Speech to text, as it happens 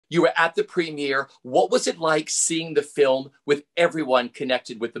You were at the premiere. What was it like seeing the film with everyone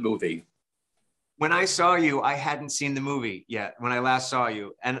connected with the movie? When I saw you, I hadn't seen the movie yet when I last saw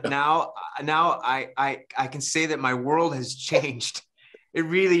you. And now I can say that my world has changed. It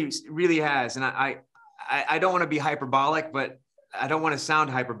really has. And I don't want to be hyperbolic, but I don't want to sound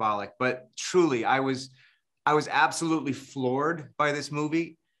hyperbolic, but truly I was absolutely floored by this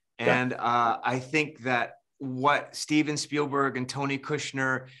movie. And I think that what Steven Spielberg and Tony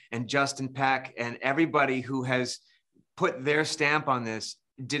Kushner and Justin Peck and everybody who has put their stamp on this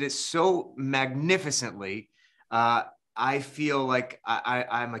did it so magnificently. I feel like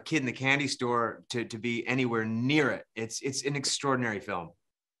I'm a kid in the candy store to be anywhere near it. It's an extraordinary film.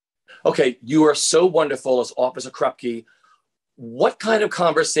 Okay, you are so wonderful as Officer Krupke. What kind of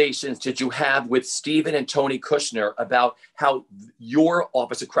conversations did you have with Steven and Tony Kushner about how your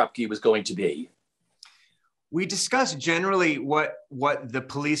Officer Krupke was going to be? We discussed generally what the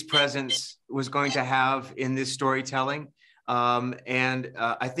police presence was going to have in this storytelling.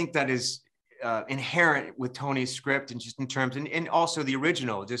 I think that is inherent with Tony's script, and just in terms, and also the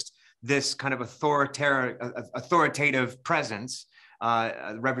original, just this kind of authoritative presence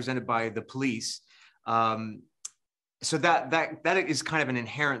represented by the police. So that is kind of an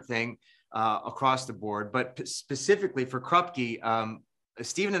inherent thing across the board. But specifically for Krupke,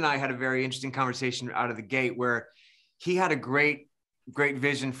 Stephen and I had a very interesting conversation out of the gate where he had a great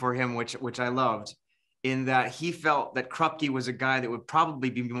vision for him, which I loved, in that he felt that Krupke was a guy that would probably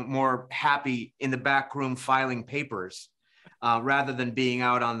be more happy in the back room filing papers rather than being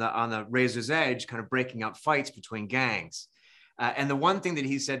out on the razor's edge, kind of breaking up fights between gangs. And the one thing that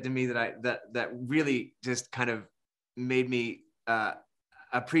he said to me that really just kind of made me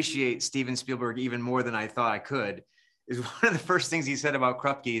appreciate Steven Spielberg even more than I thought I could is one of the first things he said about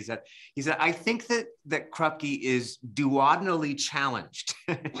Krupke is that he said, I think that Krupke is duodenally challenged,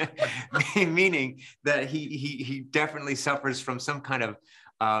 meaning that he definitely suffers from some kind of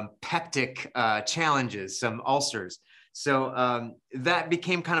peptic challenges, some ulcers. So that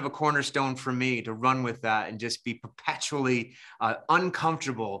became kind of a cornerstone for me to run with that and just be perpetually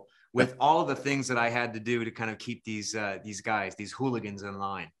uncomfortable with all of the things that I had to do to kind of keep these guys, these hooligans in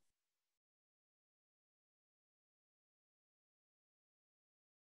line.